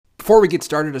Before we get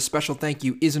started, a special thank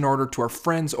you is in order to our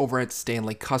friends over at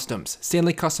Stanley Customs.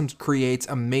 Stanley Customs creates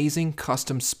amazing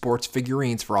custom sports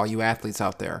figurines for all you athletes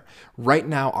out there. Right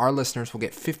now, our listeners will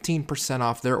get 15%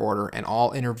 off their order, and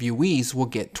all interviewees will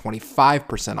get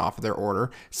 25% off their order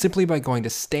simply by going to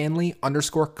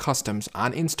Stanley_Customs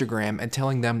on Instagram and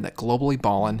telling them that Globally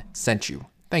Ballin' sent you.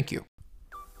 Thank you.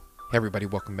 Hey everybody,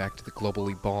 welcome back to the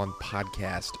Globally Ballin'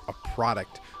 Podcast, a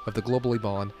product of the Globally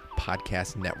Ballin'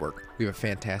 Podcast Network. We have a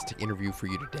fantastic interview for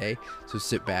you today, so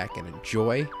sit back and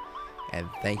enjoy, and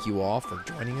thank you all for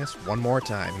joining us one more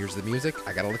time. Here's the music.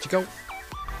 I gotta let you go.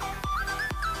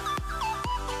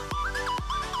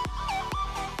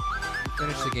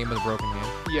 Finish the game with a broken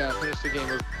hand. Yeah, finish the game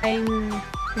with... I'm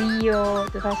Rio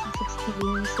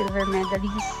 2016 silver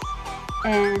medalist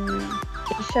and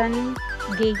Asian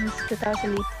Games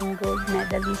 2018 gold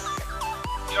medalist.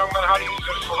 Young man, how to use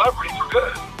a celebrity for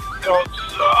good. You know,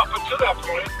 up until that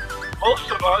point, most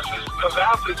of us as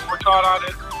athletes were taught how to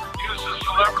use a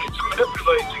celebrity to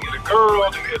manipulate, to get a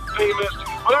girl, to get famous, to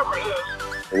get whatever it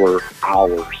is. We're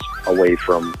hours away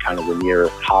from kind of the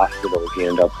nearest hospital. He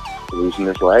ended up losing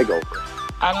his leg over it.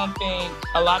 I don't think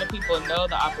a lot of people know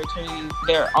the opportunities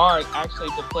there are actually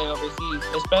to play overseas,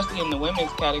 especially in the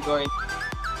women's category.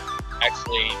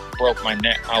 Actually broke my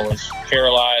neck. I was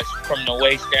paralyzed from the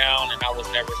waist down, and I was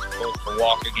never supposed to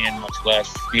walk again, much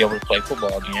less be able to play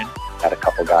football again. Had a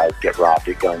couple guys get robbed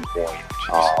at gunpoint,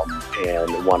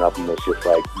 and one of them was just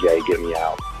like, "Jay, get me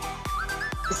out."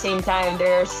 At the same time,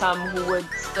 there are some who would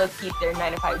still keep their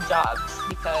 9-to-5 jobs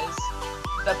because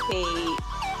the pay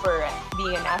for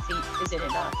being an athlete isn't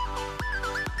enough.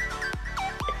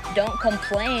 Don't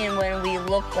complain when we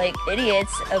look like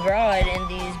idiots abroad in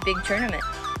these big tournaments.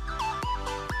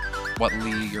 What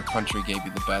league or country gave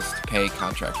you the best pay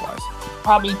contract-wise?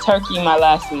 Probably Turkey my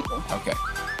last season. Okay.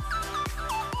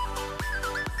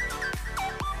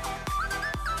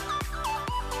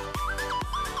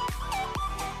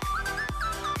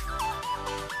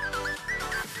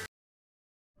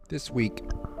 This week,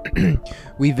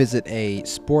 we visit a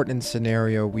sport and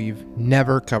scenario we've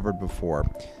never covered before.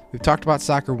 We've talked about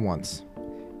soccer once,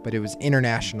 but it was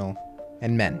international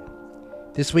and men.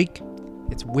 This week,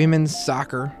 it's women's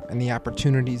soccer and the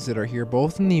opportunities that are here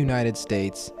both in the United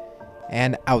States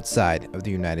and outside of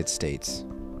the United States.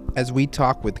 As we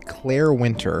talk with Claire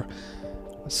Winter,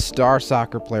 a star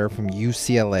soccer player from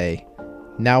UCLA,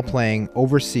 now playing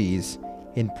overseas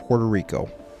in Puerto Rico.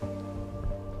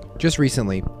 Just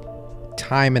recently,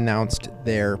 Time announced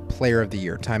their Player of the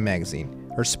Year, Time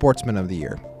Magazine, or Sportsman of the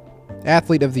Year.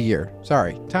 Athlete of the Year,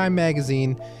 sorry. Time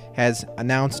Magazine has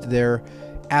announced their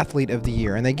Athlete of the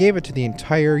Year, and they gave it to the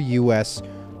entire U.S.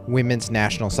 women's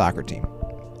national soccer team.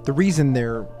 The reason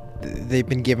they've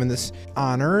been given this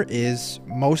honor is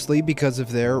mostly because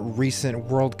of their recent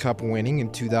World Cup winning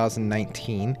in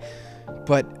 2019,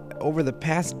 but over the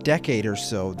past decade or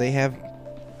so, they have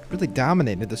really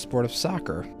dominated the sport of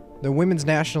soccer. The women's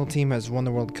national team has won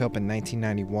the World Cup in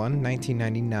 1991,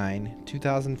 1999,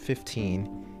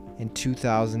 2015, and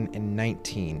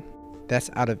 2019. That's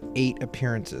out of 8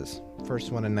 appearances.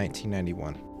 First one in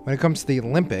 1991. When it comes to the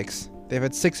Olympics, they've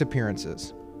had 6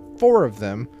 appearances. 4 of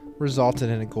them resulted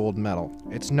in a gold medal.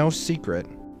 It's no secret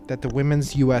that the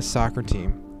women's U.S. soccer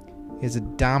team is a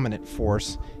dominant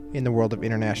force in the world of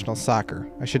international soccer.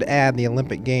 I should add the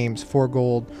Olympic Games, 4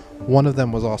 gold, 1 of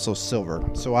them was also silver.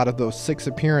 So out of those 6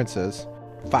 appearances,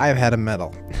 5 had a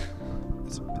medal.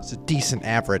 It's a decent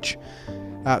average.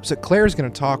 So Claire's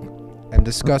going to talk and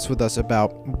discuss with us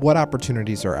about what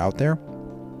opportunities are out there.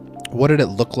 What did it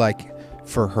look like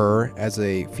for her as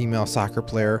a female soccer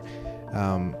player,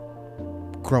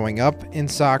 growing up in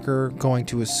soccer, going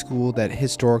to a school that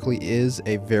historically is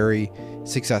a very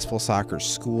successful soccer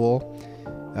school,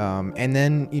 and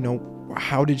then,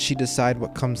 how did she decide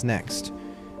what comes next?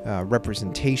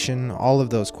 Representation, all of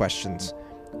those questions.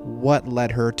 What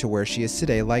led her to where she is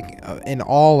today? Like in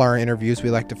all our interviews, we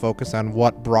like to focus on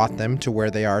what brought them to where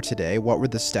they are today. What were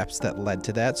the steps that led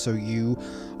to that? So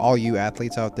all you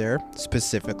athletes out there,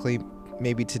 specifically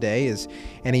maybe today, is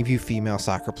any of you female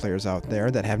soccer players out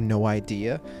there that have no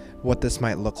idea what this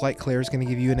might look like, Claire's going to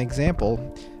give you an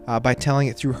example by telling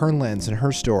it through her lens and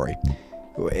her story,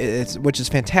 which is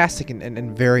fantastic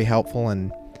and very helpful,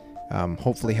 and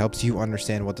hopefully helps you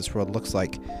understand what this world looks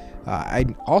like.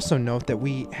 I'd also note that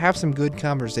we have some good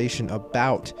conversation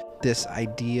about this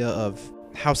idea of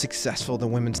how successful the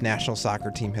women's national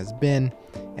soccer team has been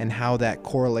and how that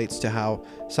correlates to how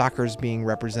soccer is being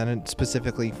represented,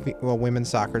 specifically women's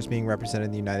soccer is being represented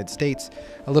in the United States.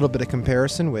 A little bit of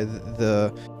comparison with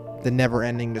the the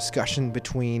never-ending discussion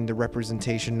between the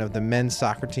representation of the men's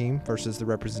soccer team versus the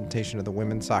representation of the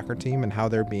women's soccer team and how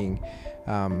they're being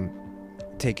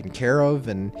taken care of,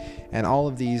 and all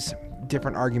of these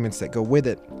different arguments that go with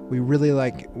it.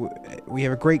 We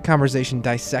have a great conversation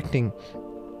dissecting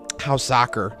how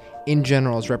soccer in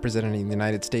general is represented in the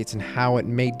United States and how it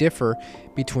may differ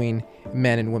between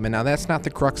men and women. Now, that's not the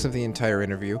crux of the entire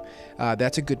interview.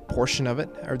 That's a good portion of it,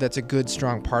 or that's a good,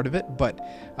 strong part of it, but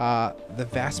the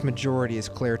vast majority is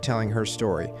Claire telling her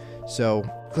story. So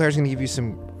Claire's going to give you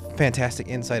some fantastic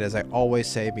insight, as I always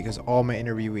say, because all my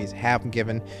interviewees have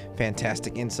given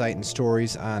fantastic insight and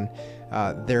stories on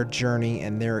their journey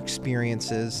and their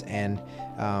experiences, and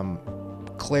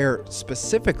Claire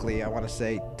specifically, I want to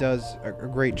say, does a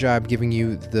great job giving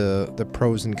you the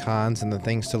pros and cons and the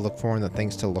things to look for and the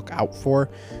things to look out for,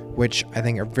 which I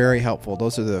think are very helpful.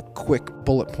 Those are the quick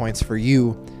bullet points for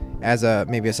you as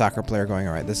maybe a soccer player going,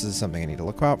 all right, this is something I need to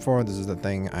look out for. This is the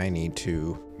thing I need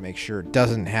to make sure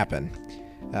doesn't happen.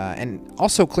 And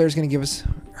also Claire's going to give us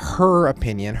her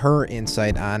opinion, her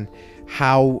insight on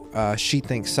how she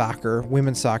thinks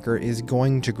women's soccer is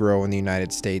going to grow in the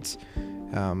United States,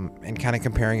 and kind of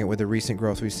comparing it with the recent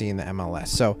growth we see in the MLS.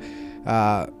 So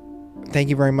thank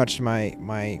you very much to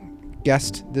my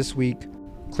guest this week,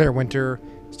 Claire Winter,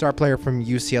 star player from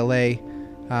UCLA,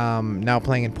 now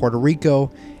playing in Puerto Rico,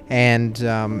 and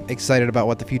excited about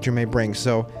what the future may bring.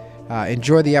 So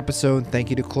enjoy the episode. Thank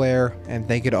you to Claire, and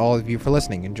thank you to all of you for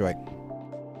listening. Enjoy.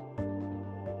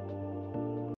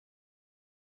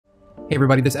 Hey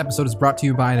everybody, this episode is brought to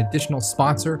you by an additional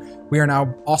sponsor. We are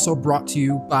now also brought to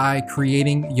you by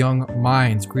Creating Young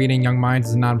Minds. Creating Young Minds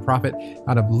is a nonprofit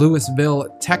out of Louisville,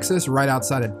 Texas, right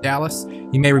outside of Dallas.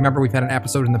 You may remember we've had an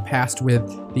episode in the past with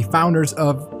the founders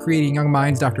of Creating Young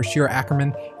Minds, Dr. Shira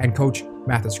Ackerman and Coach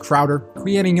Mathis Crowder.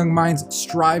 Creating Young Minds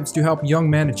strives to help young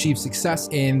men achieve success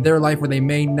in their life where they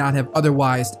may not have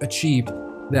otherwise achieved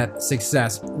that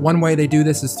success. One way they do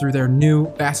this is through their new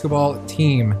basketball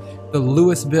team. The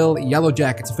Louisville Yellow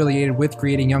Jackets, affiliated with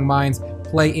Creating Young Minds,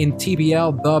 play in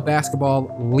TBL, the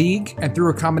basketball league, and through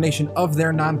a combination of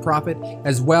their nonprofit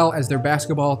as well as their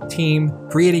basketball team,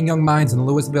 Creating Young Minds and the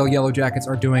Louisville Yellow Jackets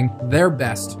are doing their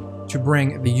best to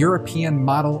bring the European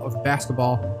model of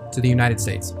basketball to the United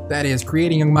States. That is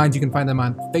Creating Young Minds. You can find them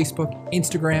on Facebook,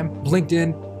 Instagram,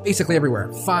 LinkedIn, basically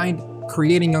everywhere. Find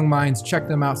Creating Young Minds, check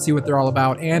them out, see what they're all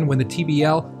about, and when the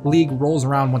TBL league rolls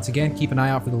around once again, keep an eye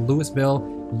out for the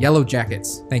Louisville Yellow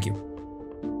Jackets. Thank you.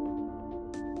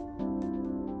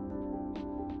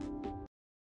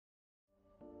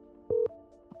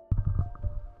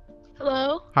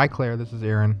 Hello? Hi, Claire. This is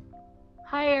Aaron.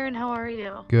 Hi, Aaron. How are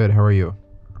you? Good. How are you?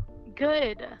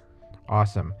 Good.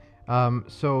 Awesome.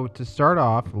 So to start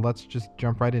off, let's just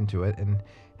jump right into it and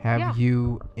have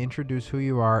you introduce who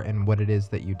you are and what it is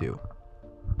that you do.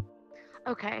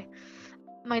 Okay.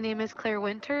 My name is Claire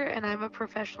Winter, and I'm a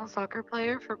professional soccer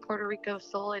player for Puerto Rico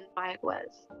Sol in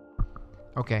Mayaguez.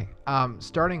 Okay.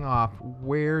 Starting off,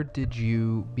 where did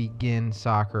you begin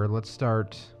soccer? Let's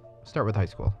start with high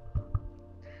school.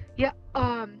 Yeah.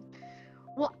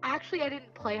 Well, actually, I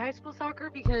didn't play high school soccer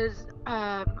because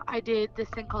I did this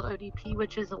thing called ODP,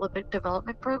 which is Olympic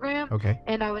Development Program. Okay.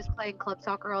 And I was playing club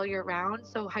soccer all year round,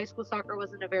 so high school soccer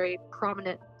wasn't a very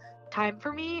prominent time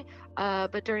for me.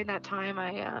 But during that time,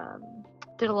 I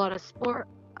did a lot of sport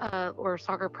or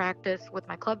soccer practice with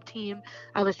my club team.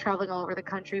 I was traveling all over the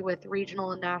country with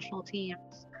regional and national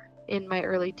teams in my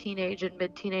early teenage and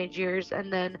mid-teenage years.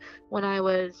 And then when I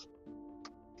was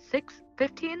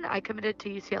 15, I committed to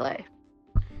UCLA.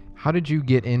 How did you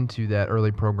get into that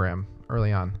program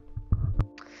early on?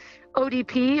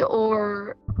 ODP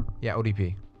or... Yeah,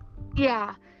 ODP.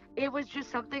 Yeah, it was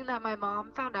just something that my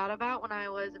mom found out about when I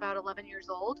was about 11 years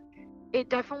old. It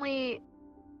definitely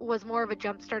was more of a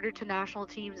jump starter to national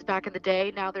teams back in the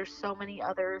day. Now there's so many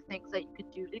other things that you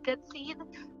could do to get seen,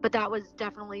 but that was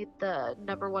definitely the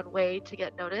number one way to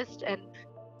get noticed. And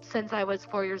since I was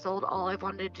 4 years old, all I've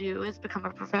wanted to do is become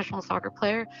a professional soccer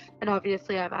player. And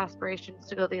obviously I have aspirations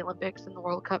to go to the Olympics and the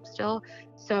World Cup still.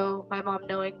 So my mom,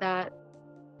 knowing that,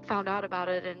 found out about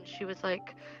it, and she was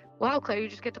like, wow, Claire, you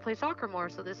just get to play soccer more.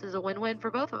 So this is a win-win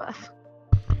for both of us.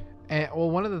 And,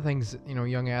 well, one of the things,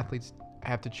 young athletes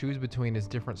have to choose between is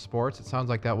different sports. It sounds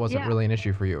like that wasn't really an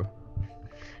issue for you.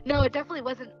 No, it definitely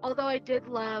wasn't. Although I did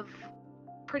love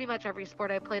pretty much every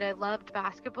sport I played. I loved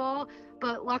basketball,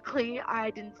 but luckily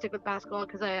I didn't stick with basketball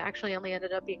because I actually only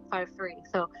ended up being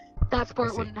 5'3". So that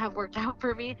sport wouldn't have worked out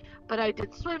for me. But I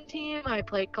did swim team, I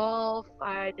played golf,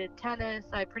 I did tennis,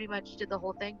 I pretty much did the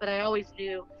whole thing. But I always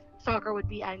knew soccer would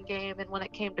be end game, and when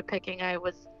it came to picking, I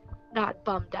was not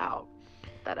bummed out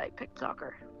that I picked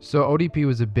soccer. So ODP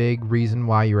was a big reason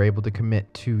why you were able to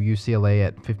commit to UCLA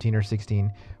at 15 or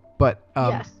 16. But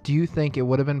Yes. do you think it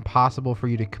would have been possible for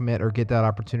you to commit or get that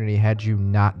opportunity had you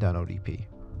not done ODP?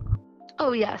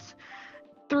 Oh, yes.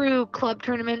 Through club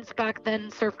tournaments back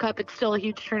then, Surf Cup, it's still a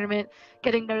huge tournament,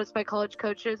 getting noticed by college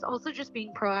coaches, also just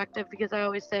being proactive, because I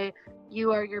always say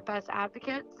you are your best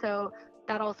advocate. So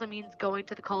that also means going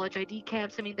to the college ID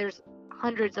camps. I mean, there's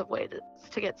hundreds of ways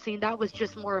to get seen. That was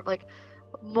just more of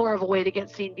a way to get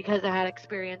seen, because I had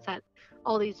experience at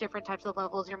all these different types of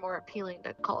levels. You're more appealing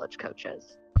to college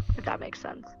coaches, if that makes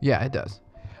sense. Yeah, it does.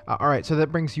 All right, so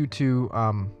that brings you to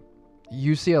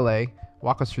UCLA.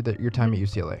 Walk us through your time at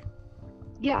UCLA.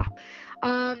 Yeah.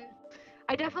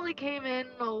 I definitely came in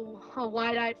a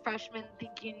wide-eyed freshman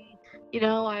thinking,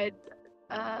 I'd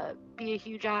be a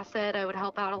huge asset. I would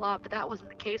help out a lot, but that wasn't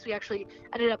the case. We actually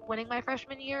ended up winning my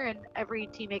freshman year, and every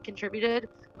teammate contributed.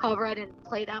 However, I didn't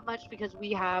play that much because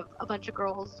we have a bunch of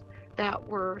girls that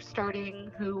were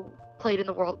starting who played in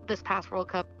this past World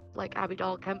Cup, like Abby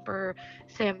Dahl-Kemper,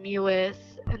 Sam Mewis,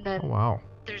 and then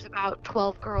there's about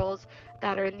 12 girls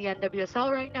that are in the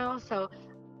NWSL right now. So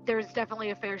there's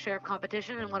definitely a fair share of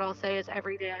competition, and what I'll say is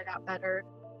every day I got better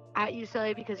at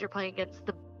UCLA, because you're playing against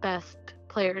the best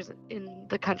players in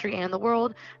the country and the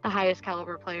world, the highest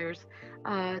caliber players.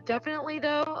 Definitely,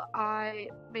 though, I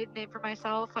made a name for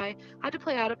myself. I had to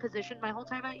play out of position my whole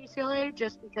time at UCLA,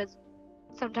 just because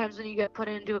sometimes when you get put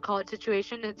into a college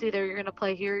situation, it's either you're going to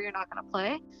play here or you're not going to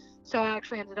play. So I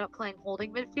actually ended up playing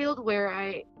holding midfield, where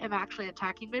I am actually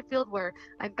attacking midfield, where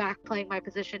I'm back playing my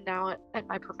position now at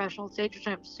my professional stage, which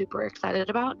I'm super excited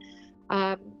about.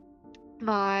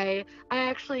 I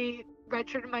actually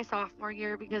redshirted my sophomore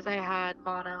year because I had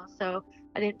mono, so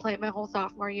I didn't play my whole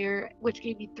sophomore year, which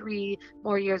gave me 3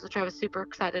 more years, which I was super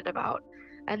excited about.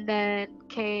 And then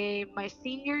came my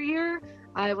senior year.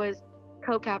 I was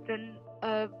co-captain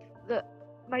of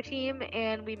my team,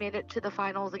 and we made it to the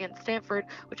finals against Stanford,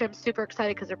 which I'm super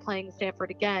excited because they're playing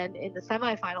Stanford again in the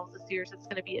semifinals this year, so it's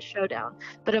going to be a showdown.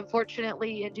 But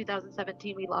unfortunately, in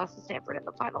 2017, we lost to Stanford in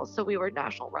the finals, so we were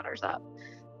national runners-up.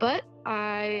 But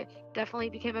I definitely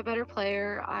became a better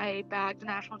player. I bagged a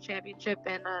national championship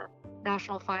and a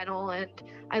national final, and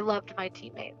I loved my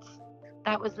teammates.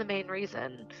 That was the main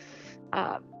reason.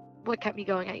 What kept me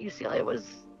going at UCLA was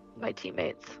my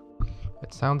teammates.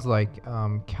 It sounds like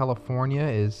California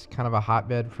is kind of a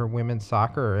hotbed for women's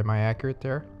soccer. Am I accurate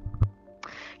there?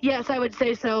 Yes, I would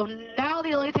say so. Now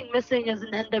the only thing missing is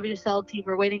an NWSL team.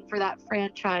 We're waiting for that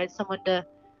franchise, someone to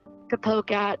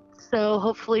poke at. So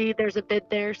hopefully there's a bid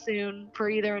there soon for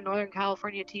either a Northern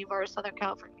California team or a Southern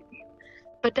California team.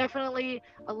 But definitely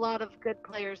a lot of good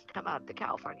players come out of the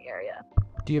California area.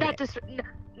 Do you have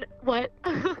what?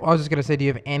 I was just going to say, do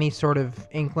you have any sort of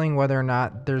inkling whether or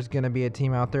not there's going to be a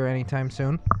team out there anytime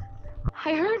soon?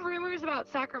 I heard rumors about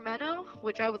Sacramento,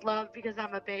 which I would love because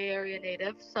I'm a Bay Area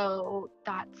native, so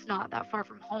that's not that far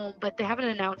from home, but they haven't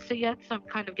announced it yet, so I'm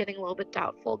kind of getting a little bit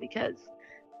doubtful, because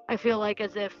I feel like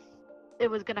as if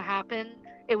it was going to happen,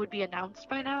 it would be announced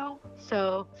by now.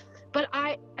 So, but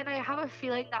I have a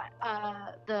feeling that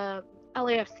the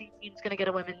LAFC team's going to get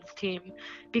a women's team,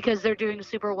 because they're doing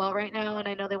super well right now, and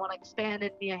I know they want to expand,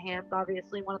 and Mia Hamm's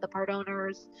obviously one of the part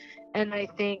owners, and I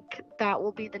think that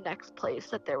will be the next place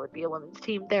that there would be a women's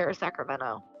team there,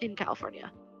 Sacramento in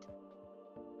California.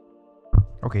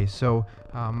 Okay, so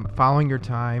following your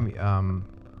time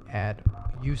at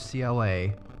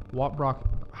UCLA,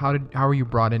 how were you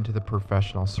brought into the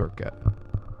professional circuit?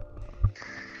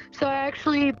 So I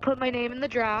actually put my name in the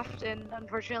draft, and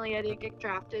unfortunately I didn't get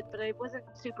drafted, but I wasn't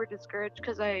super discouraged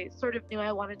because I sort of knew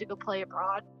I wanted to go play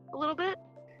abroad a little bit.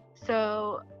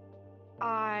 So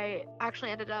I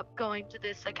actually ended up going to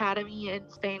this academy in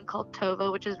Spain called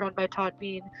Tova, which is run by Todd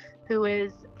Bean, who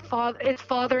is his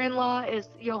father-in-law is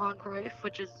Johan Cruyff,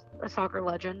 which is a soccer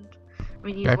legend. I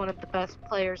mean, he's one of the best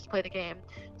players to play the game.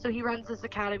 So he runs this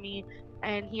academy,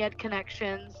 and he had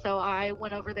connections. So I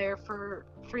went over there for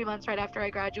 3 months right after I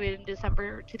graduated in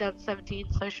December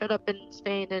 2017. So I showed up in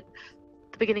Spain in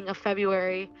the beginning of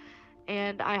February,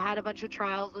 and I had a bunch of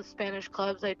trials with Spanish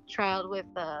clubs. I trialed with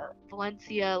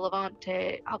Valencia,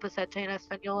 Levante, Albacete, and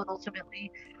Espanyol, and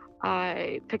ultimately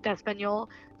I picked Espanyol.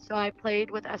 So I played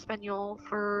with Espanyol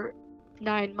for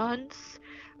 9 months,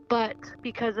 but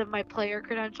because of my player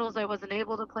credentials, I wasn't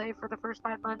able to play for the first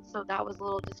 5 months, so that was a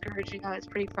little discouraging. I was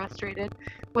pretty frustrated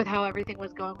with how everything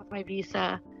was going with my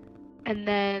visa. And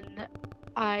then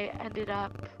I ended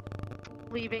up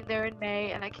leaving there in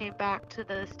May, and I came back to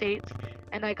the States,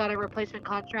 and I got a replacement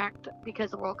contract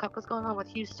because the World Cup was going on with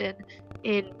Houston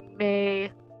in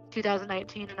May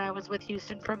 2019, and I was with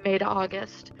Houston from May to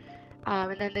August.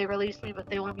 And then they released me, but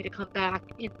they want me to come back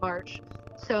in March.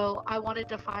 So I wanted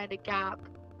to find a gap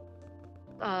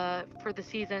for the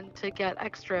season to get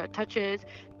extra touches,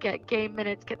 get game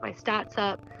minutes, get my stats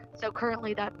up. So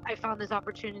currently, that I found this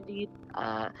opportunity.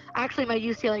 Actually, my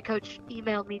UCLA coach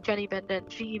emailed me, Jenny Benden.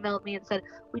 She emailed me and said,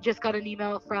 "We just got an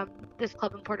email from this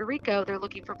club in Puerto Rico. They're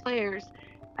looking for players."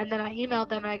 And then I emailed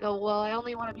them and I go, "Well, I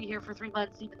only want to be here for 3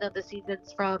 months, even though the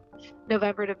season's from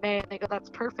November to May." And they go, "That's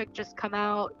perfect. Just come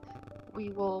out.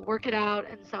 We will work it out."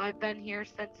 And so I've been here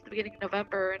since the beginning of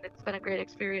November, and it's been a great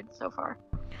experience so far.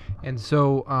 And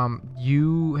so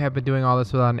you have been doing all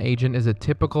this without an agent. Is it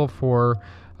typical for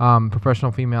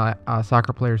professional female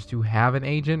soccer players to have an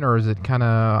agent, or is it kind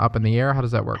of up in the air? How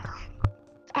does that work?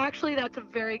 Actually, that's a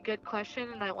very good question,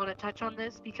 and I want to touch on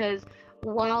this because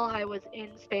while I was in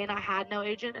Spain, I had no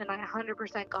agent, and I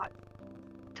 100% got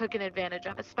taken advantage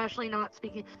of, especially not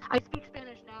speaking. I speak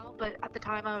Spanish now, but at the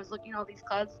time I was looking at all these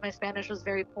clubs, my Spanish was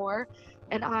very poor,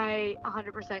 and I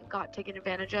 100% got taken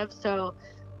advantage of. So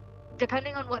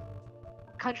depending on what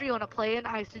country you want to play in,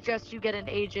 I suggest you get an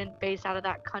agent based out of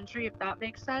that country, if that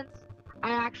makes sense.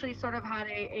 I actually sort of had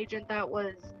a agent that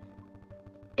was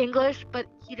English, but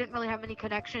he didn't really have many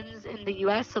connections in the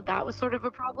US, so that was sort of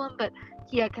a problem, but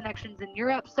he had connections in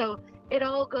Europe, so it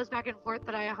all goes back and forth,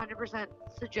 but I 100%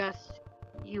 suggest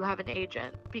you have an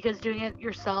agent because doing it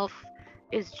yourself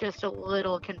is just a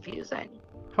little confusing.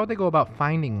 How would they go about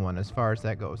finding one as far as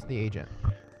that goes, the agent?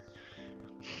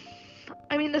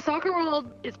 I mean, the soccer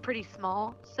world is pretty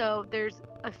small, so there's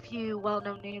a few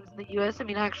well-known names in the US. I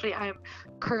mean, actually, I'm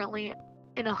currently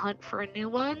in a hunt for a new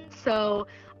one, so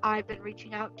I've been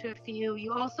reaching out to a few.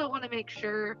 You also want to make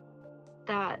sure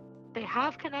that they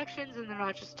have connections and they're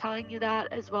not just telling you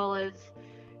that, as well as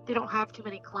they don't have too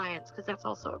many clients, because that's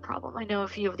also a problem. I know a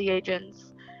few of the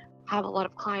agents have a lot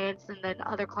of clients, and then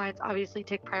other clients obviously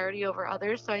take priority over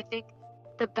others. So I think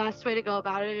the best way to go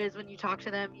about it is when you talk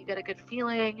to them, you get a good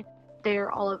feeling.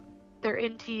 They're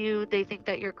into you. They think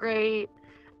that you're great.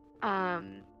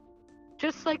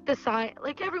 Just like the sign,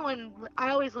 like everyone, I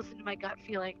always listen to my gut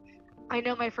feeling. I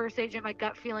know my first agent, my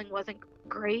gut feeling wasn't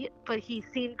great, but he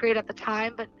seemed great at the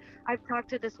time. But I've talked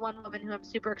to this one woman who I'm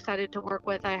super excited to work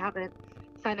with. I haven't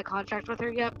signed a contract with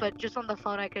her yet, but just on the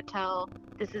phone, I could tell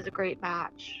this is a great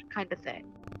match, kind of thing.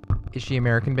 Is she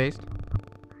American based?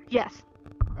 Yes.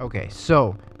 Okay,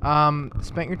 so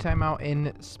spent your time out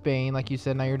in Spain, like you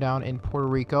said. Now you're down in Puerto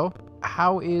Rico.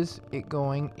 How is it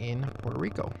going in Puerto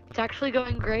Rico? It's actually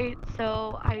going great.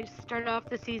 So I started off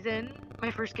the season.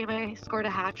 My first game, I scored a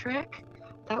hat trick.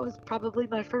 That was probably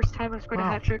my first time I scored a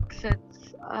hat trick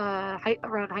since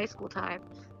around high school time.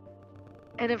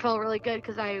 And it felt really good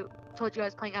because I told you I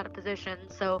was playing out of position.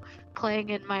 So playing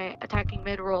in my attacking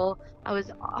mid role, I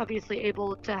was obviously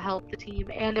able to help the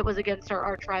team, and it was against our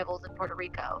arch rivals in Puerto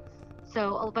Rico.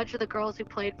 So a bunch of the girls who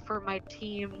played for my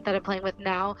team that I'm playing with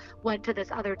now went to this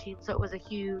other team, so it was a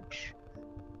huge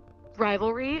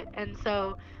rivalry, and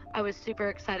so I was super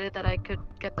excited that I could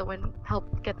get the win,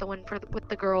 help get the win with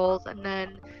the girls. And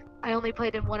then I only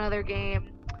played in one other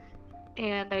game,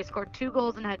 and I scored 2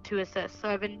 goals and had 2 assists. So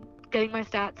I've been getting my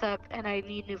stats up, and I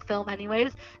need new film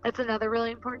anyways. That's another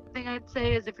really important thing I'd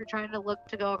say is if you're trying to look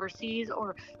to go overseas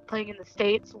or playing in the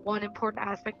States, one important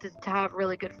aspect is to have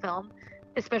really good film,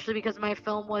 especially because my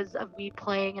film was of me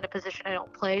playing in a position I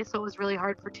don't play. So it was really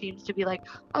hard for teams to be like,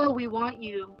 "Oh, we want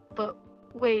you, but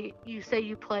wait, you say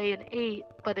you play an 8,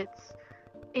 but it's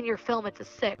in your film it's a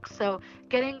 6." So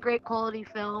getting great quality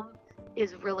film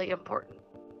is really important.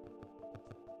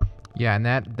 Yeah, and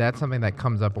that's something that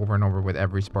comes up over and over with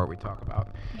every sport we talk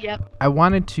about. Yep. I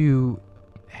wanted to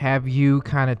have you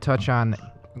kind of touch on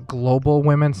global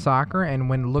women's soccer, and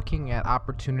when looking at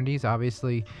opportunities,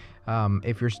 obviously,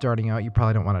 if you're starting out, you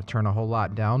probably don't want to turn a whole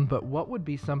lot down, but what would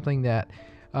be something that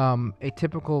a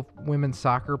typical women's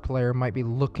soccer player might be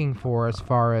looking for as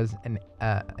far as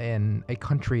a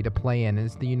country to play in?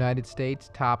 Is the United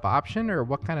States top option, or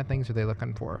what kind of things are they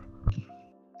looking for?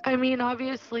 I mean,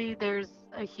 obviously, there's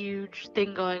a huge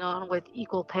thing going on with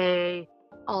equal pay,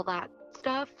 all that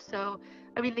stuff. So,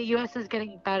 I mean, the US is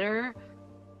getting better,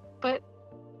 but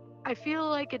I feel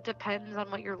like it depends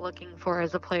on what you're looking for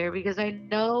as a player, because I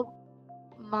know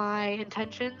my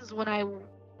intentions when I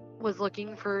was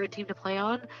looking for a team to play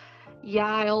on. Yeah,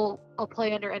 I'll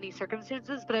play under any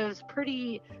circumstances, but I was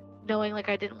pretty knowing like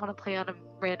I didn't want to play on a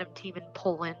random team in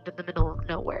Poland in the middle of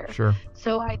nowhere. Sure.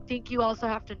 So I think you also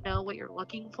have to know what you're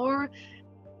looking for.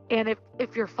 And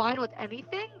if you're fine with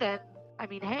anything, then I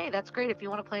mean, hey, that's great. If you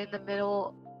want to play in the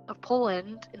middle of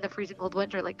Poland in the freezing cold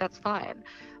winter, like that's fine.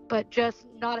 But just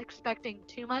not expecting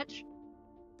too much.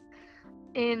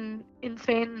 In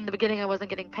Spain in the beginning, I wasn't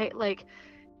getting paid. Like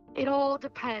It all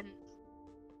depends.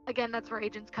 Again, that's where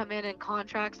agents come in and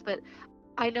contracts, but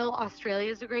I know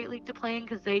Australia is a great league to play in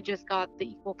because they just got the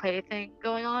equal pay thing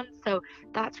going on. So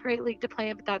that's a great league to play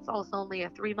in, but that's also only a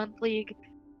 3-month league.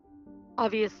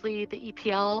 Obviously, the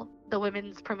EPL, the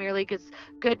Women's Premier League, is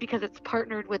good because it's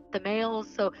partnered with the males.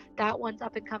 So that one's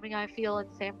up and coming, I feel.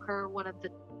 And Sam Kerr, one of the,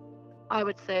 I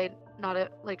would say, not a,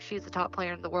 like, she's the top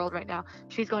player in the world right now.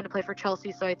 She's going to play for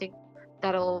Chelsea. So I think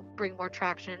that'll bring more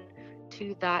traction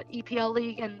to that EPL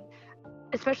league. And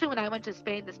especially when I went to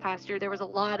Spain this past year, there was a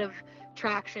lot of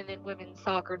traction in women's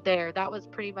soccer there. That was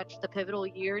pretty much the pivotal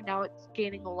year. Now it's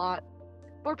gaining a lot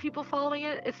more people following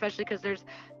it, especially because there's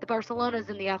the Barcelonas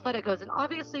and the Atleticos, and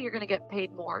obviously you're going to get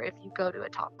paid more if you go to a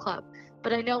top club.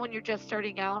 But I know when you're just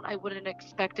starting out, I wouldn't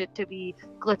expect it to be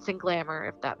glitz and glamour,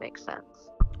 if that makes sense.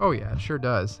 Oh yeah, it sure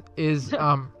does. Is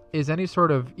any sort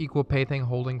of equal pay thing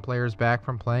holding players back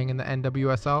from playing in the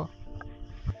NWSL?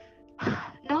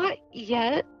 Not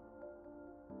yet.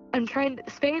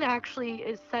 Spain actually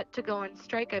is set to go on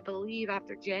strike, I believe,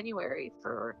 after January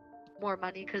for more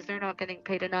money because they're not getting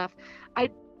paid enough.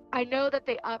 I know that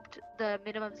they upped the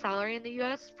minimum salary in the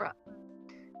U.S. from,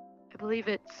 I believe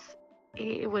it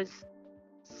was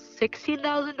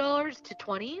 $16,000 to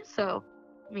 20. So,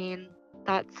 I mean,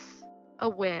 that's a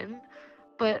win.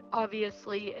 But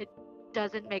obviously, it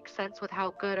doesn't make sense with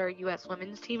how good our U.S.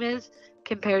 women's team is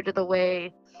compared to the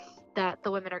way that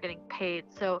the women are getting paid.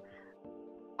 So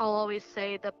I'll always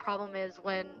say the problem is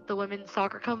when the women's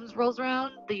soccer rolls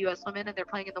around, the U.S. women, and they're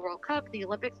playing in the World Cup, the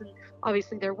Olympics, and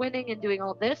obviously they're winning and doing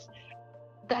all this.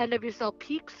 The NWSL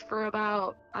peaks for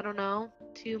about, I don't know,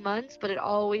 2 months, but it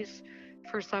always,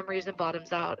 for some reason,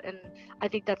 bottoms out. And I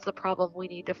think that's the problem we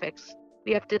need to fix.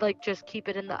 We have to just keep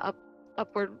it in the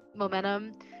upward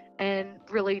momentum and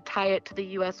really tie it to the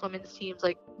U.S. women's teams,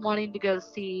 like wanting to go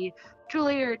see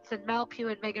Julie Ertz and Mal Pugh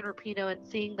and Megan Rapinoe and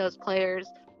seeing those players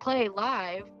play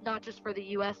live, not just for the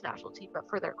U.S. national team, but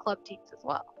for their club teams as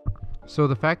well. So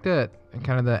the fact that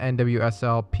kind of the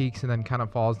NWSL peaks and then kind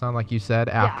of falls down, like you said,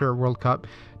 after World Cup,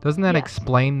 doesn't that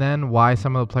explain then why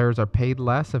some of the players are paid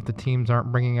less if the teams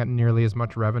aren't bringing in nearly as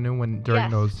much revenue during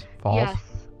those falls? Yes,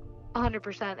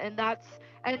 100%.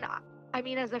 And I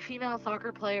mean, as a female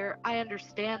soccer player, I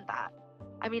understand that.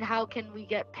 I mean, how can we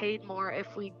get paid more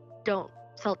if we don't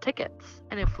sell tickets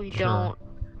and if we don't?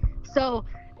 So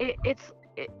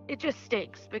it just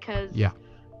stinks because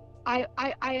I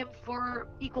am for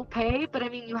equal pay, but I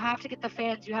mean, you have to get the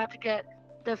fans, you have to get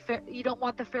you don't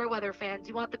want the fair weather fans,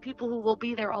 you want the people who will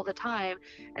be there all the time.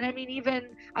 And I mean,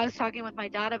 even I was talking with my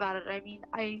dad about it. I mean,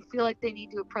 I feel like they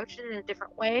need to approach it in a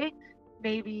different way.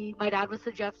 Maybe my dad was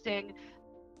suggesting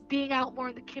being out more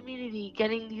in the community,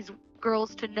 getting these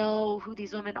girls to know who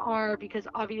these women are, because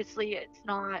obviously it's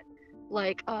not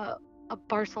like a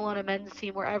Barcelona men's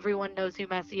team where everyone knows who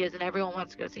Messi is and everyone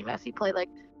wants to go see Messi play. Like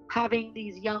having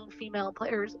these young female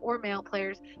players or male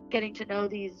players getting to know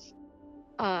these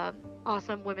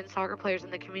awesome women's soccer players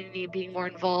in the community, being more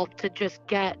involved to just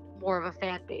get more of a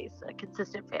fan base, a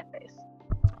consistent fan base.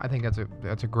 I think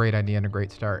that's a great idea and a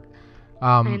great start.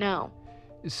 I know.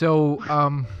 So,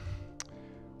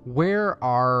 when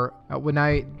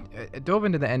I dove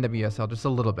into the NWSL just a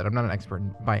little bit, I'm not an expert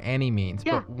by any means,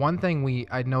 but one thing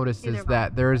I noticed is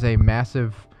that there is a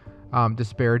massive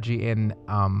disparity in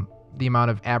the amount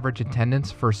of average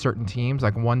attendance for certain teams.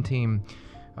 Like one team,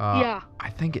 I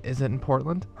think, is it in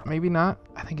Portland? Maybe not.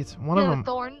 I think it's one of them.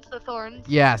 The Thorns.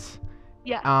 Yes.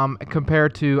 Yeah.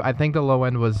 Compared to, I think the low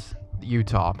end was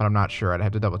Utah, but I'm not sure. I'd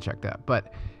have to double check that.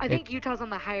 But I think Utah's on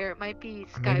the higher. It might be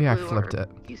Sky maybe Blue I flipped or it.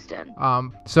 Houston.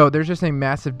 So there's just a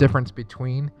massive difference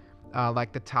between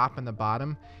like the top and the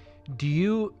bottom.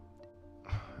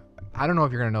 I don't know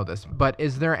if you're going to know this, but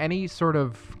is there any sort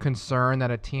of concern that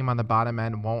a team on the bottom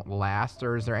end won't last,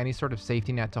 or is there any sort of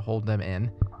safety net to hold them in?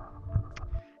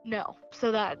 No.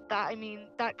 So that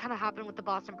kind of happened with the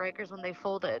Boston Breakers when they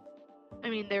folded. I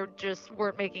mean, they just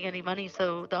weren't making any money,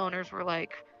 so the owners were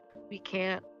like, we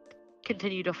can't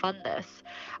continue to fund this.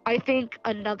 I think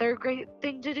another great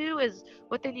thing to do is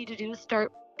what they need to do is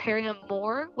start pairing them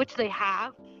more, which they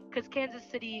have, because Kansas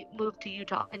City moved to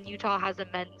Utah, and Utah has a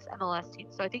men's MLS team.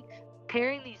 So I think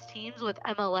pairing these teams with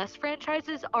MLS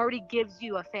franchises already gives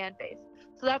you a fan base.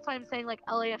 So that's why I'm saying like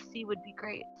LAFC would be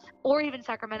great, or even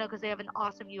Sacramento, because they have an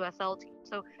awesome USL team.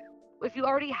 So if you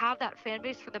already have that fan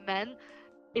base for the men,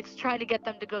 it's trying to get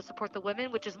them to go support the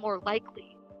women, which is more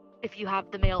likely if you have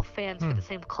the male fans for the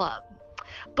same club.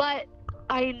 But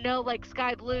I know like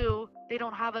Sky Blue, they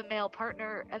don't have a male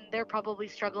partner, and they're probably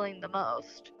struggling the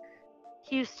most.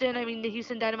 Houston, I mean, the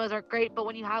Houston Dynamos are great, but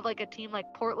when you have like a team like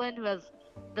Portland who has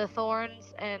the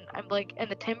Thorns and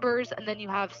the Timbers, and then you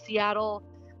have Seattle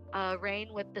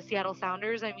reign with the Seattle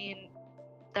Sounders, I mean,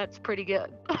 that's pretty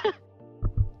good.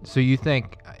 So you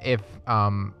think if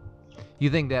you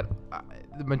think that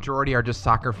the majority are just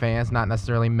soccer fans, not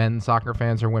necessarily men's soccer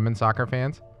fans or women's soccer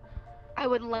fans? I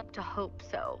would like to hope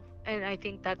so. And I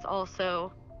think that's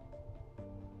also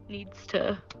needs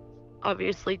to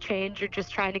obviously change. Or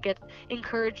just trying to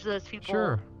encourage those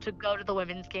people to go to the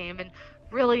women's game and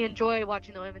really enjoy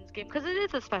watching the women's game, because it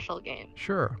is a special game.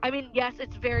 Sure. I mean, yes,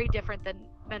 it's very different than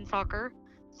men's soccer,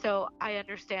 so I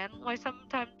understand why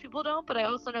sometimes people don't, but I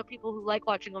also know people who like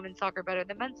watching women's soccer better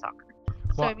than men's soccer.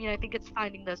 So, I mean, I think it's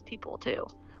finding those people too.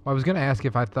 Well, I was going to ask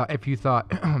if you thought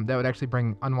that would actually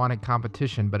bring unwanted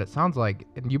competition, but it sounds like,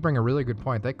 and you bring a really good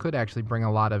point, that could actually bring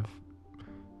a lot of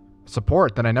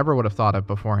support that I never would have thought of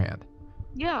beforehand.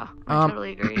 Yeah, I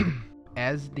totally agree.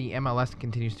 As the MLS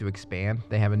continues to expand,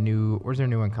 they have where's their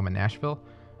new one coming? Nashville?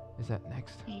 Is that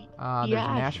next? There's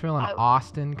Nashville and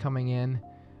Austin coming in.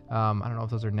 I don't know if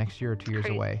those are next year or 2 years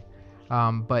away.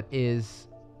 But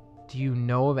do you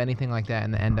know of anything like that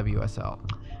in the NWSL?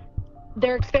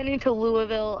 They're expanding to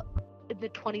Louisville in the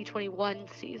 2021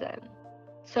 season.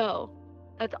 So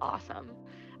that's awesome.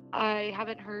 I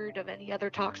haven't heard of any other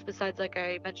talks besides, like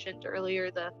I mentioned earlier,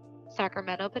 the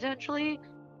Sacramento potentially.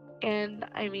 And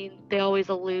I mean, they always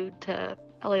allude to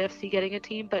LAFC getting a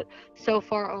team, but so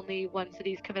far only one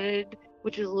city's committed,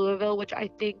 which is Louisville, which I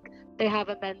think they have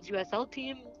a men's USL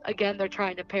team. Again, they're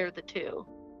trying to pair the two,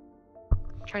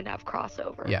 trying to have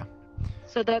crossover. Yeah.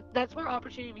 So that's more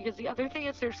opportunity, because the other thing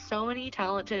is there's so many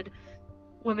talented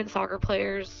women's soccer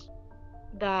players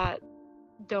that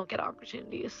don't get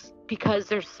opportunities because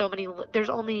there's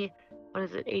only,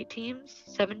 8 teams?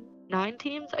 7, 9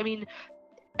 teams? I mean,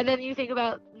 and then you think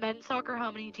about men's soccer,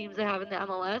 how many teams they have in the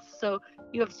MLS. So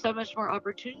you have so much more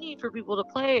opportunity for people to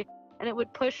play, and it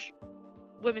would push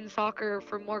women's soccer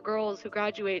for more girls who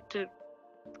graduate to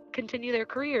continue their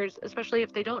careers, especially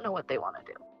if they don't know what they want to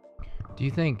do. Do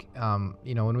you think,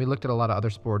 when we looked at a lot of other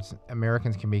sports,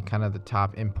 Americans can be kind of the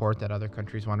top import that other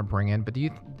countries want to bring in? But do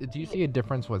you see a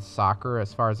difference with soccer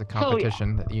as far as the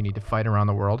competition that you need to fight around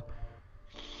the world?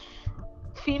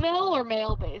 Female or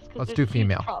male based? Let's do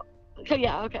female.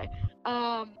 Yeah, okay.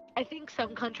 I think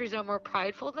some countries are more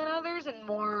prideful than others, and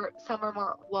some are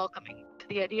more welcoming to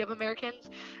the idea of Americans.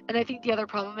 And I think the other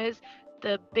problem is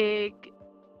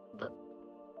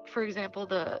for example,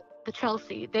 the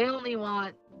Chelsea, they only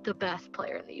want the best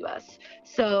player in the U.S.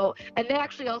 So, and they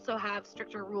actually also have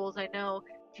stricter rules. I know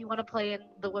if you want to play in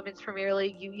the Women's Premier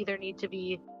League, you either need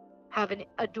to have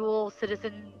a dual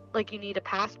citizen, like you need a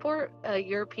passport, a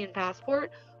European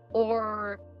passport,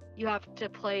 or you have to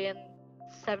play in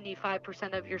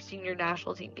 75% of your senior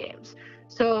national team games.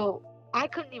 So I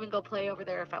couldn't even go play over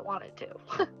there if I wanted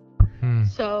to.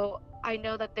 So I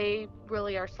know that they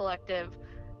really are selective.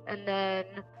 And then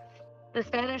the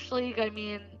Spanish league, I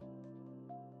mean,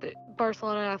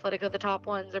 Barcelona and Atletico, the top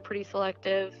ones, are pretty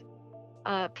selective.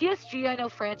 PSG, I know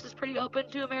France is pretty open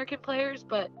to American players,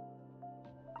 but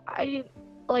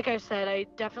like I said, I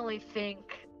definitely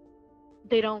think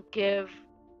they don't give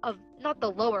not the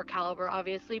lower caliber,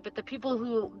 obviously, but the people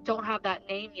who don't have that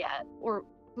name yet, or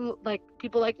who, like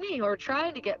people like me who are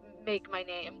trying to make my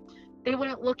name, they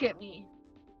wouldn't look at me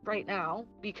right now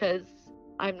because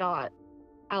I'm not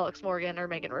Alex Morgan or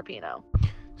Megan Rapinoe.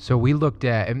 So we looked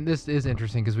at, and this is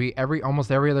interesting because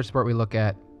almost every other sport we look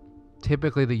at,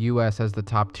 typically the U.S. has the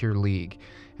top tier league,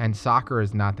 and soccer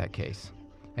is not that case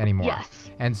anymore.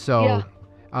 Yes. And so,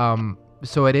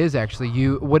 so it is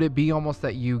actually would it be almost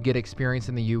that you get experience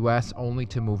in the U.S. only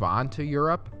to move on to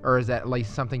Europe, or is that like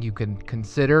something you can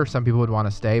consider? Some people would want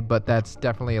to stay, but that's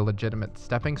definitely a legitimate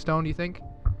stepping stone, do you think?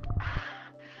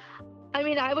 I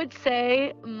mean, I would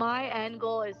say my end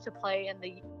goal is to play in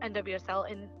the NWSL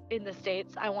in the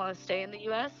States. I want to stay in the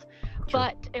U.S. Sure.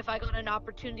 But if I got an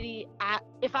opportunity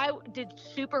if I did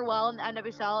super well in the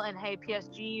NWSL and hey,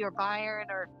 PSG or Bayern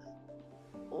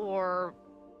or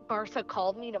Barca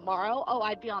called me tomorrow,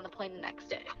 I'd be on the plane the next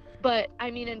day. But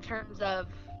I mean, in terms of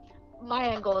my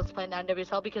end goal is to play in the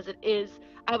NWSL because it is,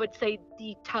 I would say,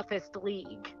 the toughest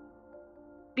league.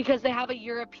 Because they have a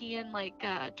European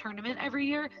tournament every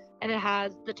year, and it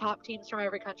has the top teams from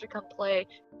every country come play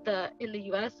in the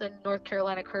U.S. and North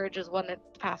Carolina Courage has won it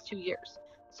the past 2 years.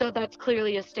 So that's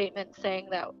clearly a statement saying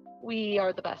that we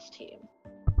are the best team,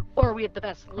 or we have the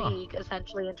best league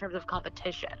essentially in terms of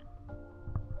competition.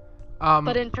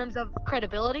 But in terms of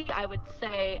credibility, I would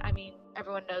say, I mean,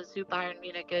 everyone knows who Bayern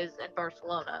Munich is and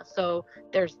Barcelona, so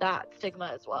there's that stigma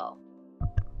as well.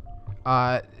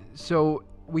 So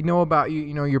we know about you.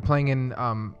 You know, you're playing in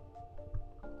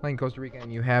Costa Rica,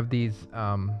 and you have these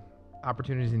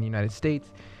opportunities in the United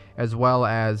States. as well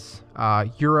as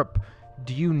Europe.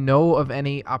 Do you know of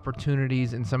any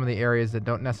opportunities in some of the areas that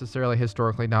don't necessarily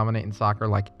historically dominate in soccer,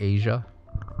 like Asia?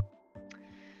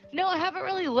 No, I haven't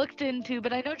really looked into,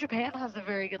 but I know Japan has a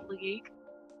very good league.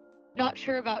 Not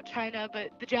sure about China,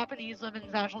 but the Japanese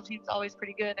women's national team's always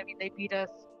pretty good. I mean, they beat us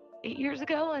 8 years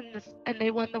ago, and they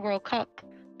won the World Cup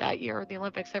that year, or the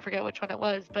Olympics. I forget which one it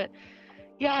was, but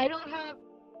yeah, I don't have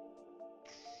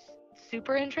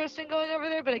super interest in going over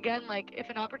there. But again, like if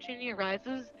an opportunity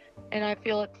arises and I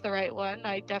feel it's the right one,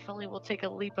 I definitely will take a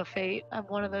leap of faith. I'm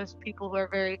one of those people who are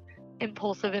very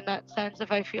impulsive in that sense.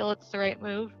 If I feel it's the right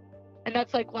move. And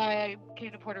that's like why I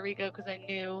came to Puerto Rico, because I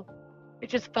knew it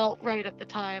just felt right at the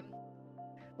time.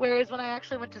 Whereas when I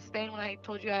actually went to Spain, when I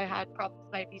told you I had problems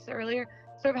with my visa earlier,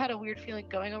 sort of had a weird feeling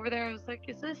going over there. I was like,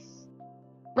 is this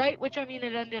right? Which I mean,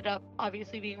 it ended up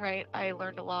obviously being right. I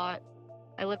learned a lot.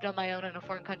 I lived on my own in a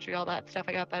foreign country, all that stuff.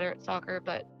 I got better at soccer,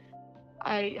 but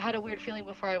I had a weird feeling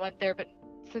before I went there. But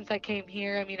since I came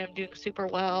here, I mean, I'm doing super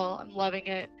well. I'm loving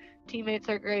it. Teammates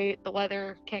are great. The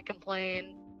weather, can't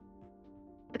complain.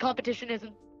 The competition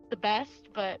isn't the best,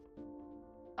 but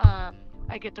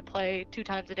I get to play 2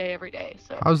 times a day every day.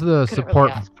 So how's the couldn't really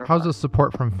support? ask for How's more. the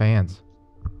support from fans?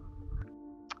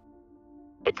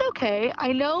 It's okay.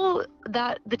 I know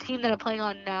that the team that I'm playing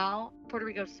on now, Puerto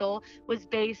Rico Sol, was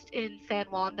based in San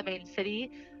Juan, the main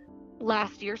city,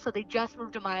 last year. So they just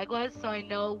moved to Mayaguez. So I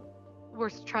know we're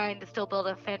trying to still build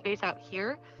a fan base out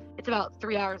here. It's about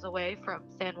 3 hours away from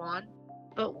San Juan.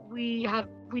 But we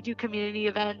do community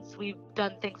events. We've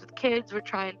done things with kids. We're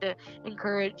trying to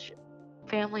encourage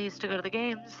families to go to the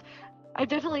games. I've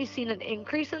definitely seen an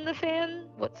increase in the fan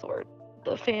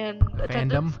attendance,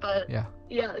 Fandom? but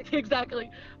Yeah, exactly.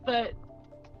 But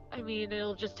I mean,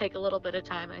 it'll just take a little bit of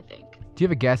time, I think. Do you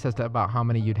have a guess as to about how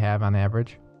many you'd have on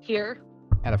average Here,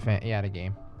 at a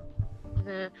game?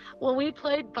 when we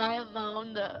played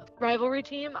Bayamon, the rivalry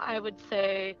team, I would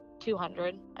say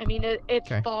 200. I mean, it's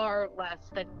Okay. far less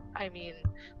than, I mean,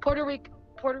 Puerto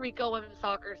Rico women's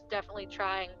soccer is definitely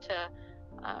trying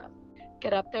to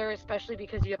get up there, especially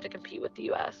because you have to compete with the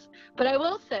U.S. But I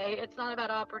will say it's not about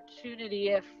opportunity.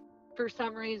 If for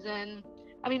some reason,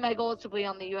 I mean, my goal is to be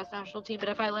on the U.S. national team, but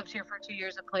if I lived here for 2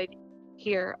 years and played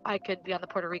here, I could be on the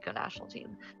Puerto Rico national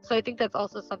team. So I think that's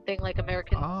also something like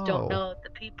Americans don't know. The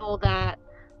people that,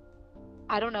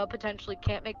 I don't know, potentially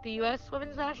can't make the U.S.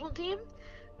 women's national team,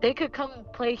 they could come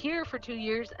play here for 2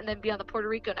 years and then be on the Puerto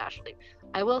Rico national team.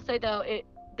 I will say, though,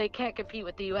 they can't compete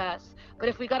with the U.S. But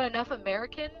if we got enough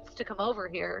Americans to come over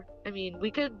here, I mean,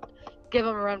 we could give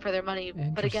them a run for their money.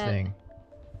 But again,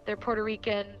 they're Puerto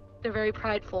Rican. They're very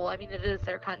prideful. I mean, it is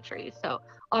their country. So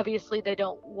obviously they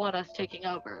don't want us taking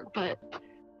over. But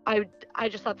I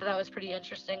just thought that was pretty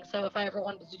interesting. So if I ever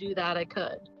wanted to do that, I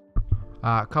could.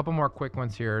 A couple more quick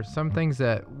ones here. Some things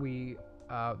that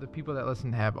the people that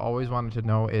listen have always wanted to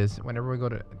know is whenever we go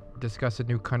to discuss a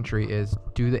new country is,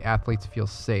 do the athletes feel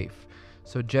safe?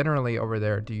 So generally over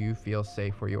there, do you feel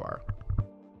safe where you are?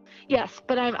 Yes,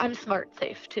 but I'm smart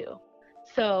safe too.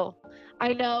 So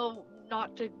I know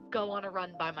not to go on a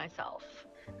run by myself.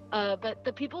 But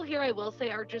the people here, I will say,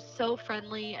 are just so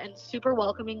friendly and super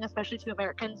welcoming, especially to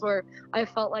Americans, where I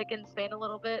felt like in Spain a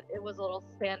little bit, it was a little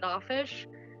standoffish,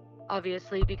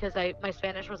 obviously, because my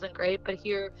Spanish wasn't great. But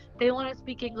here, they want to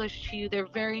speak English to you. They're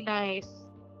very nice.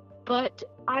 But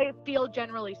I feel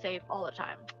generally safe all the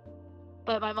time.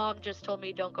 But my mom just told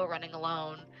me, don't go running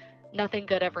alone. Nothing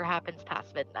good ever happens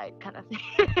past midnight, kind of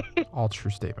thing. All true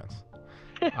statements.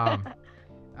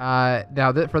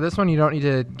 Now, for this one, you don't need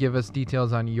to give us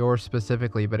details on yours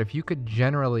specifically, but if you could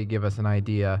generally give us an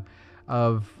idea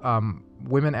of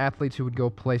women athletes who would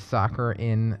go play soccer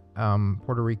in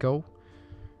Puerto Rico,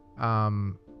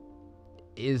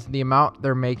 is the amount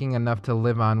they're making enough to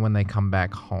live on when they come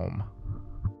back home?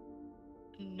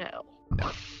 No.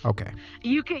 Okay.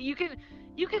 You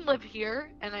can live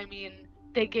here, and I mean,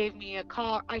 they gave me a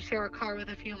car. I share a car with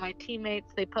a few of my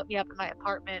teammates. They put me up in my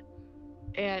apartment,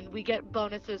 and we get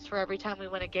bonuses for every time we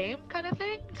win a game, kind of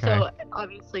thing. Okay. So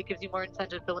obviously it gives you more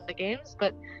incentive to win the games,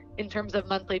 but in terms of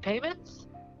monthly payments,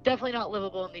 definitely not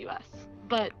livable in the US.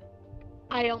 But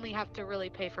I only have to really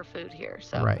pay for food here.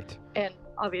 So Right. And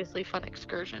obviously fun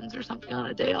excursions or something on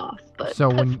a day off. But so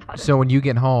when you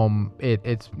get home,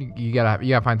 it's you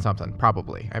gotta find something,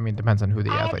 probably. I mean, depends on who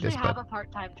the athlete is. I have a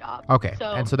part-time job. Okay.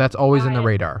 And so that's always in the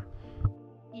radar.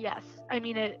 Yes. I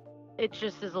mean, it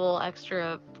just is a little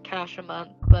extra cash a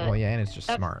month, but well, yeah, and it's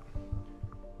just smart.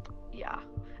 Yeah.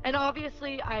 And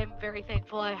obviously I'm very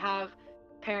thankful I have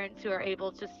parents who are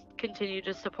able to continue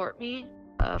to support me,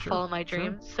 follow my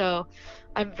dreams. So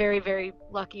I'm very, very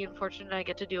lucky and fortunate I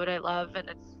get to do what I love, and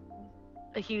it's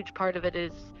a huge part of it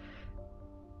is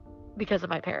because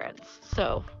of my parents.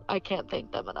 So I can't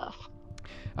thank them enough.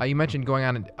 You mentioned going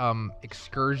on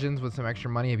excursions with some extra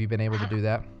money. Have you been able to do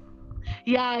that?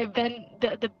 Yeah, I've been.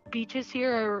 The beaches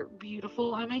here are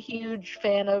beautiful. I'm a huge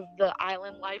fan of the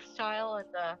island lifestyle and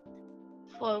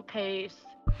the slow pace.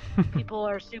 People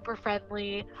are super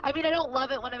friendly. I mean, I don't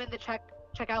love it when I'm in the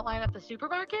checkout line at the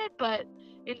supermarket, but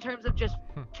in terms of just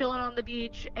chilling on the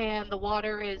beach and the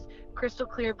water is crystal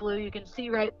clear blue, you can see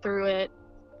right through it.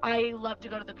 I love to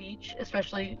go to the beach,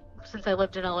 especially since I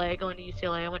lived in LA. Going to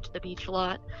UCLA, I went to the beach a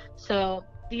lot. So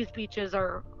these beaches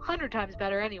are 100 times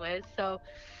better anyways. So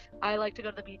I like to go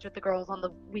to the beach with the girls on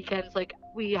the weekends. Like,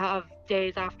 we have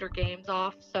days after games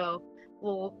off, so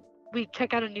we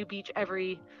check out a new beach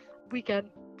every weekend.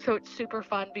 So it's super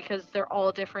fun because they're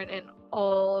all different and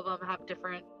all of them have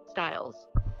different styles.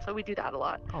 So we do that a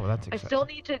lot. Oh, that's I exciting. still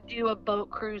need to do a boat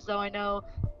cruise though. I know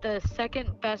the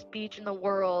second best beach in the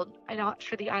world, I'm not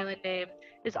sure the island name,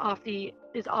 is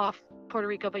off Puerto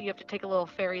Rico, but you have to take a little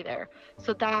ferry there.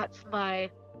 So that's my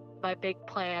big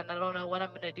plan. I don't know when I'm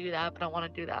going to do that, but I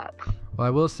want to do that. Well,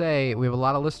 I will say we have a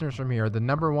lot of listeners from here. The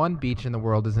number 1 beach in the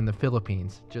world is in the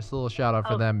Philippines. Just a little shout out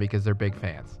for them because they're big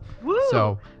fans. Woo!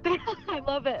 So I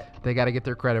love it. They got to get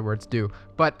their credit where it's due.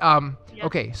 But Yep.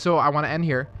 Okay, so I want to end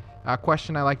here. A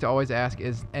question I like to always ask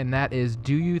is, and that is,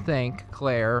 do you think,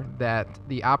 Claire, that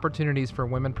the opportunities for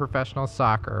women professional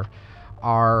soccer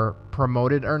are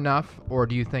promoted enough, or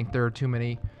do you think there are too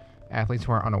many athletes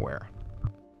who are unaware?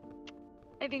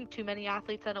 I think too many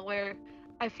athletes unaware.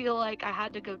 I feel like I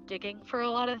had to go digging for a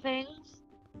lot of things,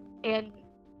 and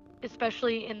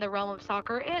especially in the realm of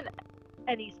soccer and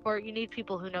any sport, you need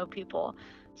people who know people.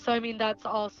 So I mean, that's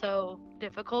also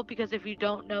difficult because if you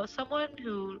don't know someone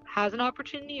who has an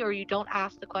opportunity or you don't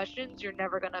ask the questions, you're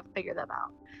never going to figure them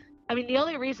out. I mean, the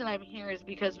only reason I'm here is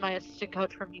because my assistant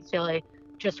coach from UCLA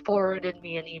just forwarded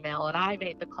me an email and I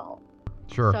made the call.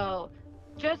 Sure. So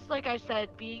just like I said,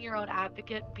 being your own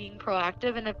advocate, being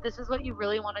proactive, and if this is what you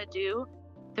really want to do,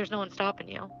 there's no one stopping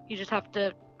you. You just have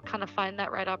to kind of find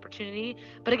that right opportunity.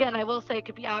 But again, I will say it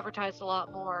could be advertised a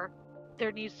lot more.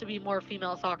 There needs to be more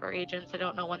female soccer agents. I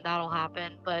don't know when that'll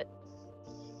happen, but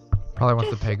Probably once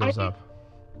the pay goes up.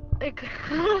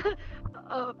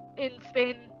 In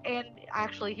Spain and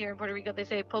actually here in Puerto Rico, they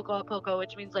say poco a poco,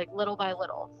 which means like little by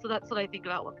little. So that's what I think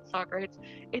about women's soccer.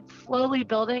 It's slowly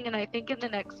building, and I think in the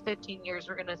next 15 years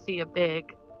we're going to see a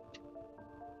big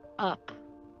up,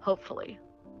 hopefully.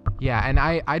 Yeah, and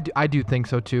I do think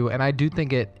so too, and I do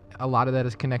think a lot of that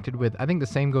is connected with, I think the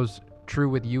same goes true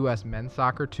with U.S. men's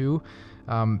soccer too.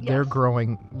 They're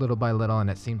growing little by little, and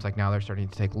it seems like now they're starting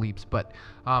to take leaps, but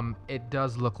it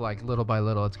does look like little by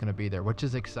little it's going to be there, which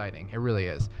is exciting. It really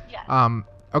is. Yes.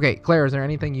 Okay, Claire, is there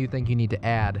anything you think you need to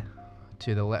add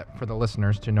to for the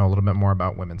listeners to know a little bit more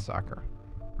about women's soccer?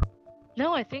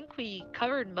 No, I think we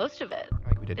covered most of it. I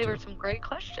think we did They too. were some great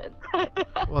questions.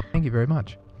 Well, thank you very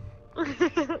much.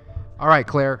 All right,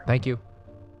 Claire, thank you.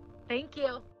 Thank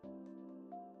you.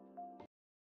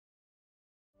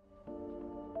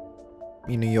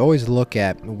 You know, you always look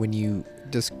at when you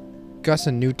discuss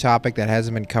a new topic that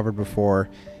hasn't been covered before,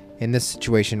 in this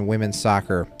situation, women's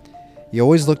soccer, you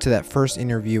always look to that first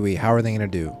interviewee. How are they going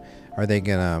to do? Are they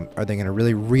gonna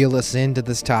really reel us into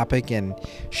this topic and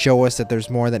show us that there's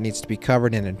more that needs to be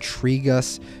covered and intrigue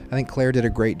us? I think Claire did a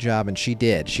great job, and she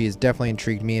did. She has definitely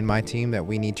intrigued me and my team that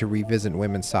we need to revisit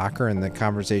women's soccer and the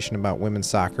conversation about women's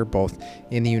soccer, both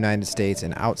in the United States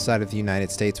and outside of the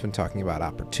United States, when talking about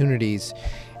opportunities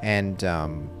and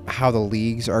how the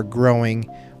leagues are growing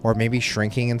or maybe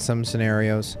shrinking in some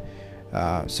scenarios.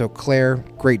 So Claire,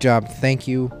 great job. Thank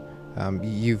you.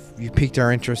 You've piqued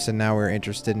our interest, and now we're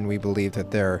interested, and we believe that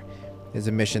there is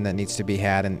a mission that needs to be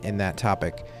had in that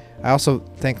topic. I also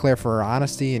thank Claire for her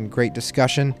honesty and great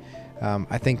discussion.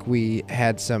 I think we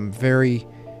had some very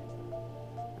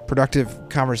productive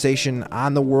conversation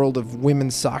on the world of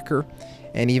women's soccer,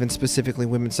 and even specifically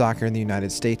women's soccer in the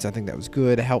United States. I think that was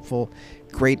good, helpful,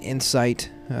 great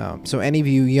insight. So any of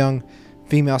you young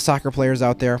female soccer players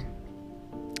out there,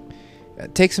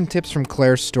 take some tips from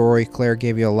Claire's story. Claire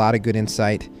gave you a lot of good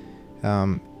insight.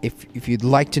 If you'd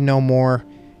like to know more,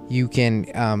 you can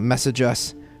message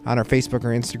us on our Facebook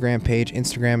or Instagram page.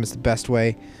 Instagram is the best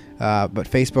way, but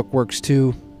Facebook works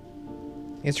too.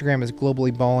 Instagram is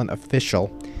Globally Ballin'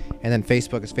 Official, and then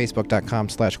Facebook is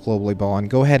facebook.com/globallyballin'.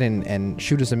 Go ahead and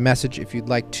shoot us a message if you'd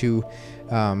like to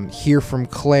hear from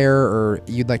Claire, or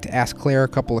you'd like to ask Claire a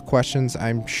couple of questions.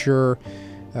 I'm sure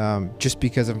just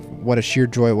because of what a sheer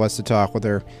joy it was to talk with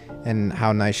her and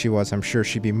how nice she was, I'm sure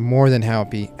she'd be more than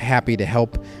happy to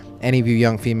help any of you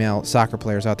young female soccer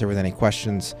players out there with any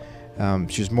questions.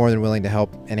 She was more than willing to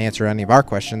help and answer any of our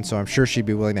questions, so I'm sure she'd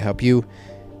be willing to help you.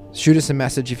 Shoot us a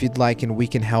message if you'd like, and we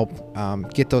can help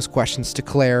get those questions to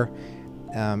Claire,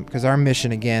 because our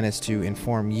mission, again, is to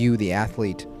inform you, the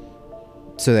athlete,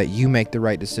 so that you make the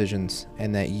right decisions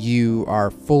and that you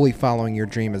are fully following your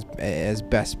dream as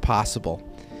best possible.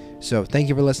 So thank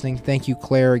you for listening. Thank you,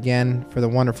 Claire, again, for the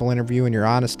wonderful interview and your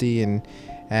honesty and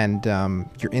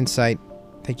your insight.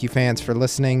 Thank you, fans, for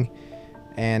listening,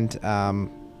 and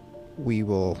you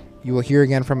will hear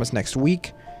again from us next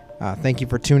week. Thank you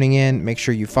for tuning in. Make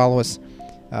sure you follow us,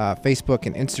 Facebook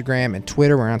and Instagram and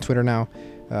Twitter. We're on Twitter now.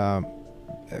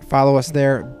 Follow us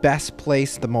there. Best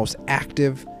place, the most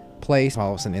active place.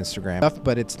 Follow us on Instagram.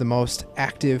 But it's the most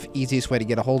active, easiest way to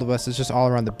get a hold of us. It's just all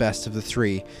around the best of the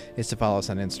three is to follow us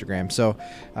on Instagram. So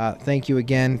thank you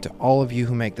again to all of you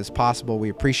who make this possible. We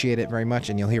appreciate it very much,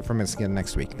 and you'll hear from us again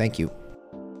next week. Thank you.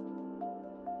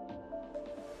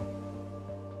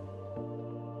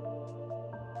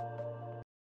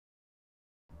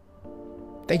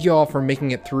 Thank you all for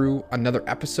making it through another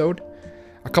episode.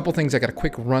 A couple things I got a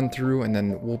quick run through and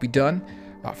then we'll be done.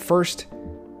 First,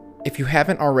 if you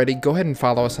haven't already, go ahead and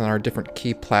follow us on our different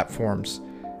key platforms.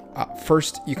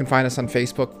 First, you can find us on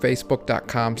Facebook,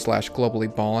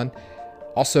 facebook.com/globallyballin.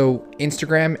 Also,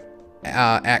 Instagram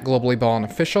at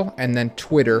globallyballinofficial, and then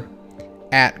Twitter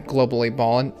at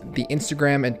globallyballin. The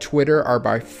Instagram and Twitter are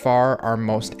by far our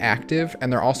most active, and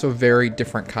they're also very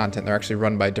different content. They're actually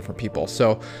run by different people.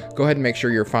 So go ahead and make sure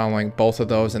you're following both of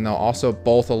those, and they'll also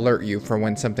both alert you for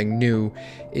when something new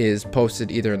is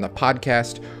posted either in the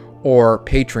podcast or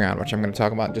Patreon, which I'm going to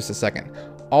talk about in just a second.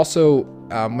 Also,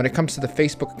 when it comes to the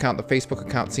Facebook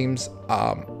account seems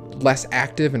less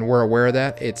active, and we're aware of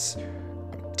that. It's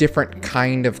different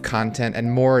kind of content, and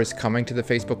more is coming to the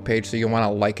Facebook page, so you'll want to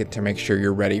like it to make sure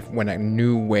you're ready when a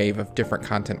new wave of different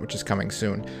content, which is coming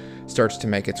soon, starts to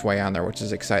make its way on there, which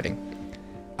is exciting.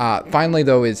 Finally,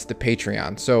 though, is the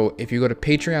Patreon. So if you go to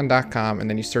patreon.com and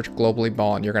then you search Globally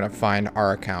Ballin', you're going to find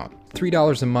our account.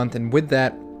 $3 a month, and with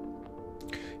that,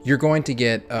 you're going to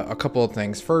get a couple of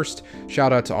things. First,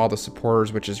 shout out to all the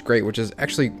supporters, which is great, which is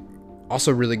actually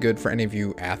also really good for any of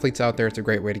you athletes out there. It's a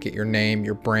great way to get your name,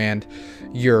 your brand,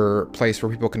 your place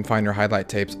where people can find your highlight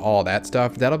tapes, all that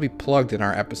stuff. That'll be plugged in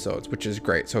our episodes, which is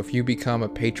great. So if you become a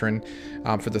patron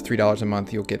for the $3 a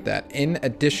month, you'll get that. In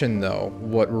addition, though,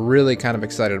 what we're really kind of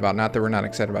excited about, not that we're not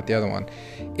excited about the other one,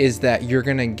 is that you're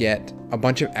going to get a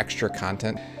bunch of extra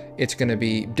content. It's going to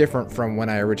be different from when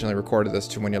I originally recorded this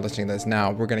to when you're listening to this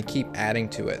now. We're going to keep adding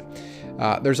to it.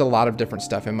 There's a lot of different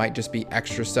stuff. It might just be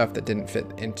extra stuff that didn't fit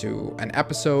into an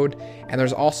episode. And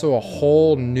there's also a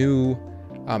whole new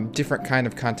different kind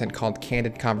of content called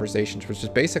Candid Conversations, which is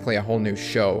basically a whole new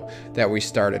show that we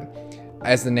started.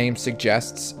 As the name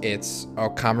suggests, it's a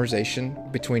conversation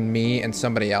between me and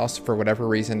somebody else. For whatever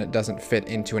reason, it doesn't fit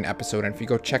into an episode. And if you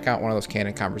go check out one of those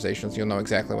Candid Conversations, you'll know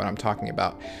exactly what I'm talking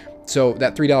about. So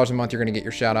that $3 a month, you're going to get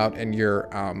your shout out and your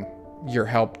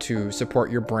help to support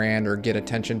your brand or get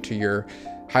attention to your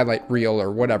highlight reel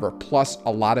or whatever, plus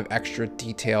a lot of extra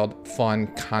detailed, fun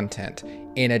content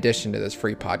in addition to this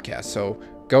free podcast. So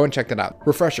go and check that out.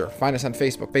 Refresher, find us on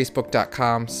Facebook,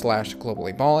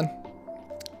 facebook.com/globallyballin,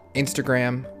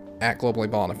 Instagram at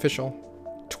globallyballin official,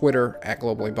 Twitter at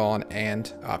globallyballin,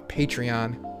 and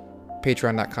Patreon,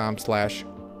 patreon.com,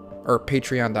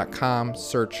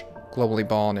 search Globally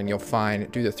Ballin', and you'll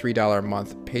do the $3 a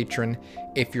month patron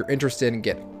if you're interested and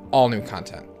get all new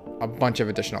content, a bunch of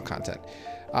additional content.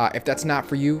 If that's not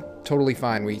for you, totally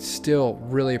fine. We still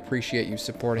really appreciate you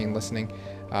supporting and listening.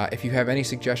 If you have any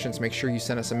suggestions, make sure you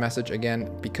send us a message. Again,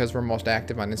 because we're most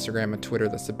active on Instagram and Twitter,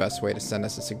 that's the best way to send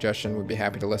us a suggestion. We'd be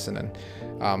happy to listen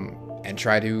and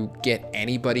try to get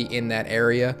anybody in that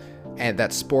area and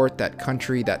that sport, that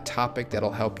country, that topic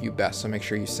that'll help you best. So make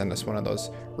sure you send us one of those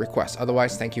requests.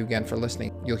 Otherwise, thank you again for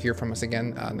listening. You'll hear from us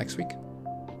again next week.